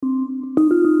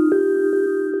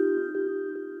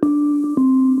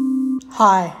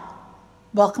Hi,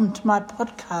 welcome to my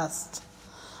podcast.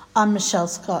 I'm Michelle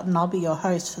Scott and I'll be your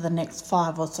host for the next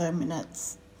 5 or so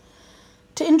minutes.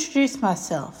 To introduce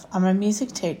myself, I'm a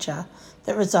music teacher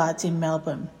that resides in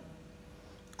Melbourne.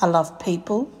 I love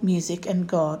people, music and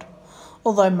God,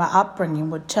 although my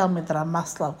upbringing would tell me that I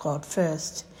must love God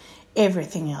first,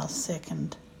 everything else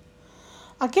second.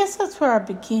 I guess that's where I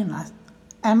begin.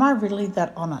 Am I really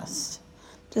that honest?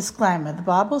 Disclaimer, the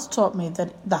Bible's taught me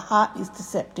that the heart is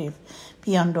deceptive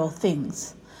beyond all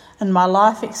things, and my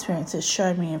life experiences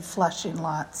show me in flashing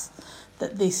lights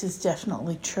that this is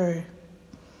definitely true.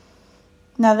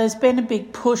 Now, there's been a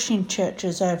big push in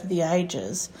churches over the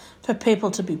ages for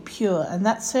people to be pure, and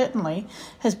that certainly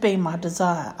has been my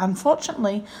desire.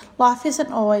 Unfortunately, life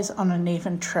isn't always on an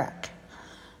even track,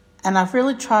 and I've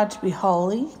really tried to be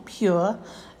holy, pure,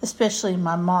 especially in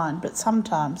my mind, but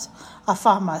sometimes I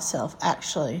find myself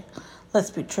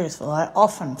let's be truthful, I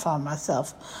often find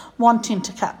myself wanting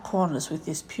to cut corners with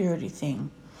this purity thing.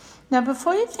 Now,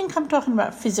 before you think I'm talking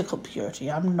about physical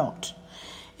purity, I'm not.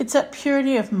 It's that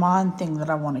purity of mind thing that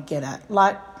I want to get at.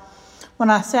 Like when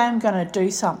I say I'm going to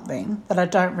do something that I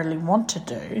don't really want to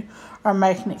do, or I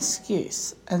make an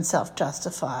excuse and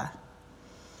self-justify.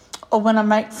 Or when I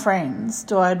make friends,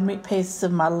 do I admit pieces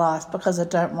of my life because I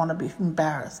don't want to be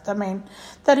embarrassed? I mean,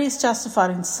 that is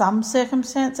justified in some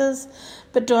circumstances,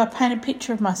 but do I paint a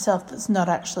picture of myself that's not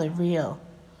actually real?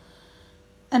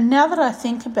 And now that I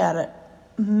think about it,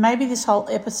 maybe this whole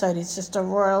episode is just a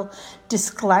royal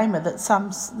disclaimer that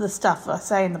the stuff I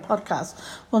say in the podcast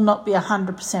will not be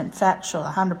 100% factual,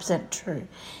 100% true,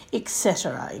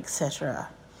 etc., etc.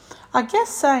 I guess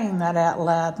saying that out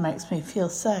loud makes me feel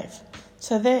safe.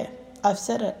 So there, I've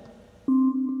said it.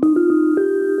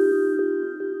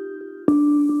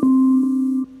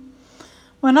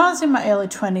 When I was in my early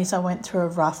 20s, I went through a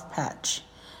rough patch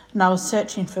and I was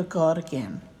searching for God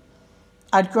again.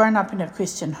 I'd grown up in a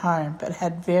Christian home but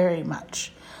had very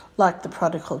much, like the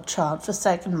prodigal child,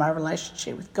 forsaken my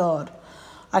relationship with God.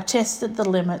 I tested the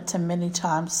limits and many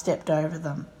times stepped over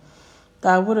them. Though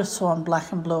I would have sworn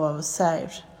black and blue I was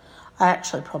saved, I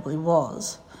actually probably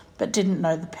was, but didn't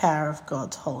know the power of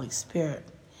God's Holy Spirit.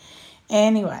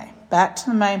 Anyway, back to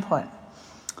the main point.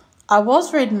 I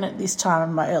was reading at this time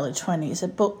in my early 20s a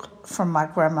book from my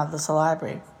grandmother's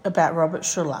library about Robert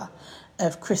Schuller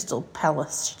of Crystal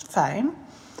Palace fame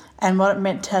and what it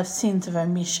meant to have sins of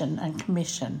omission and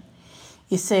commission.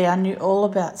 You see, I knew all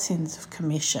about sins of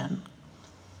commission.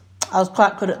 I was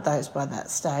quite good at those by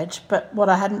that stage, but what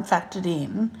I hadn't factored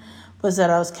in was that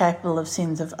I was capable of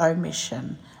sins of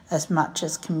omission as much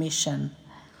as commission,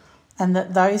 and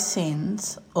that those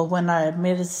sins, or when I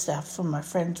admitted stuff from my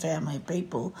friends, family,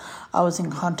 people I was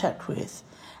in contact with,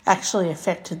 actually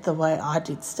affected the way I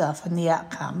did stuff and the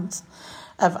outcomes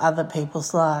of other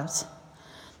people's lives.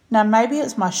 Now, maybe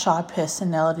it's my shy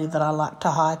personality that I like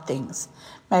to hide things.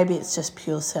 Maybe it's just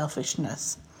pure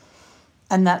selfishness.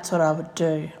 And that's what I would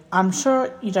do. I'm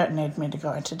sure you don't need me to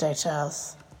go into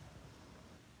details.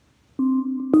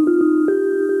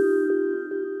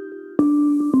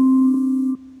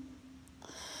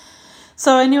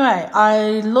 So anyway,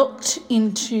 I looked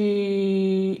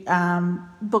into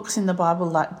books in the Bible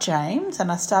like James,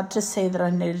 and I started to see that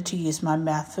I needed to use my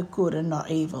mouth for good and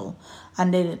not evil. I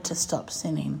needed to stop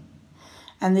sinning.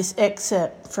 And this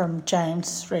excerpt from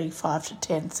James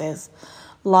 3:5-10 says,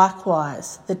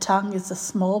 "Likewise, the tongue is a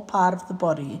small part of the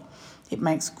body. It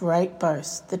makes great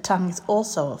boasts. The tongue is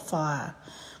also a fire.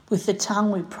 With the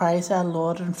tongue we praise our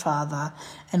Lord and Father,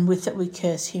 and with it we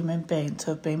curse human beings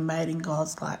who have been made in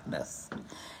God's likeness.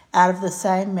 Out of the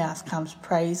same mouth comes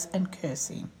praise and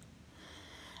cursing."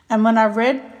 And when I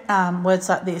read words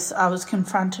like this, I was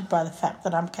confronted by the fact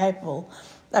that I'm capable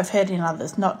of hurting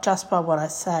others, not just by what I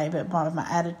say, but by my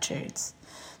attitudes,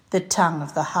 the tongue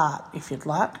of the heart, if you'd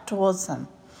like, towards them.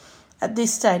 At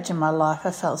this stage in my life,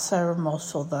 I felt so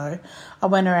remorseful, though. I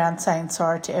went around saying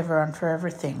sorry to everyone for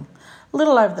everything. A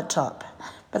little over the top,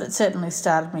 but it certainly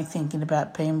started me thinking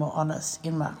about being more honest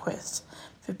in my quest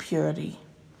for purity.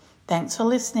 Thanks for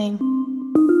listening.